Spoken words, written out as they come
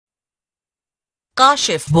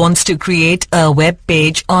Kashif wants to create a web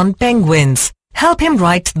page on penguins. Help him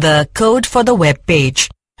write the code for the web page.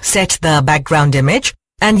 Set the background image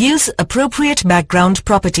and use appropriate background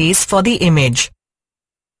properties for the image.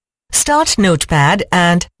 Start Notepad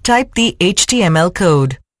and type the HTML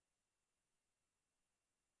code.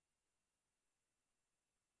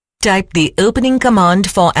 Type the opening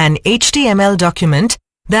command for an HTML document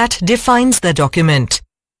that defines the document.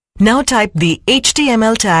 Now type the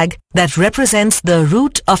HTML tag that represents the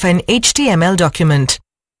root of an HTML document.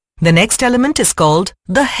 The next element is called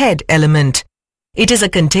the head element. It is a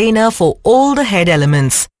container for all the head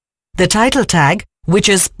elements. The title tag, which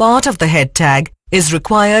is part of the head tag, is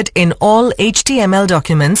required in all HTML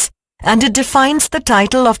documents, and it defines the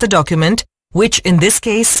title of the document, which in this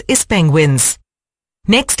case is penguins.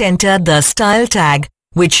 Next, enter the style tag,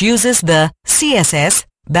 which uses the CSS,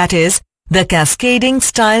 that is, the cascading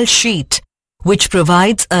style sheet, which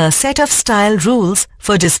provides a set of style rules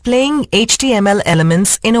for displaying HTML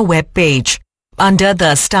elements in a web page. Under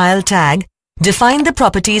the style tag, define the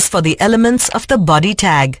properties for the elements of the body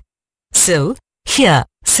tag. So, here,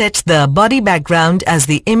 set the body background as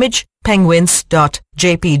the image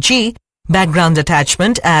penguins.jpg, background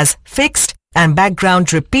attachment as fixed, and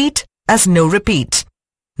background repeat as no repeat.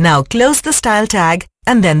 Now close the style tag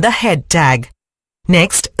and then the head tag.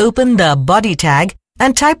 Next, open the body tag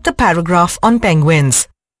and type the paragraph on penguins.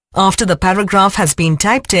 After the paragraph has been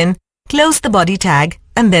typed in, close the body tag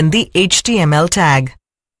and then the HTML tag.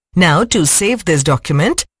 Now to save this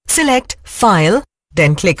document, select File,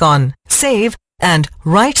 then click on Save and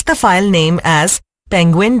write the file name as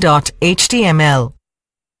penguin.html.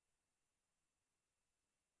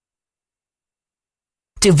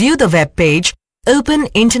 To view the web page, open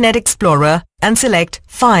Internet Explorer and select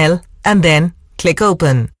File and then click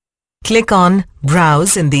Open. Click on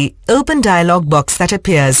Browse in the Open dialog box that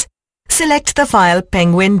appears. Select the file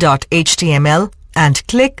penguin.html and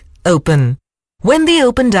click Open. When the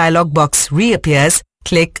Open dialog box reappears,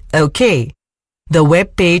 click OK. The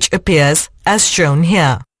web page appears as shown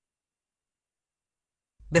here.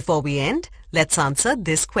 Before we end, let's answer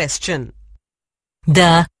this question.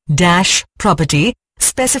 The dash property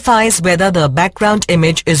specifies whether the background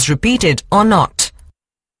image is repeated or not.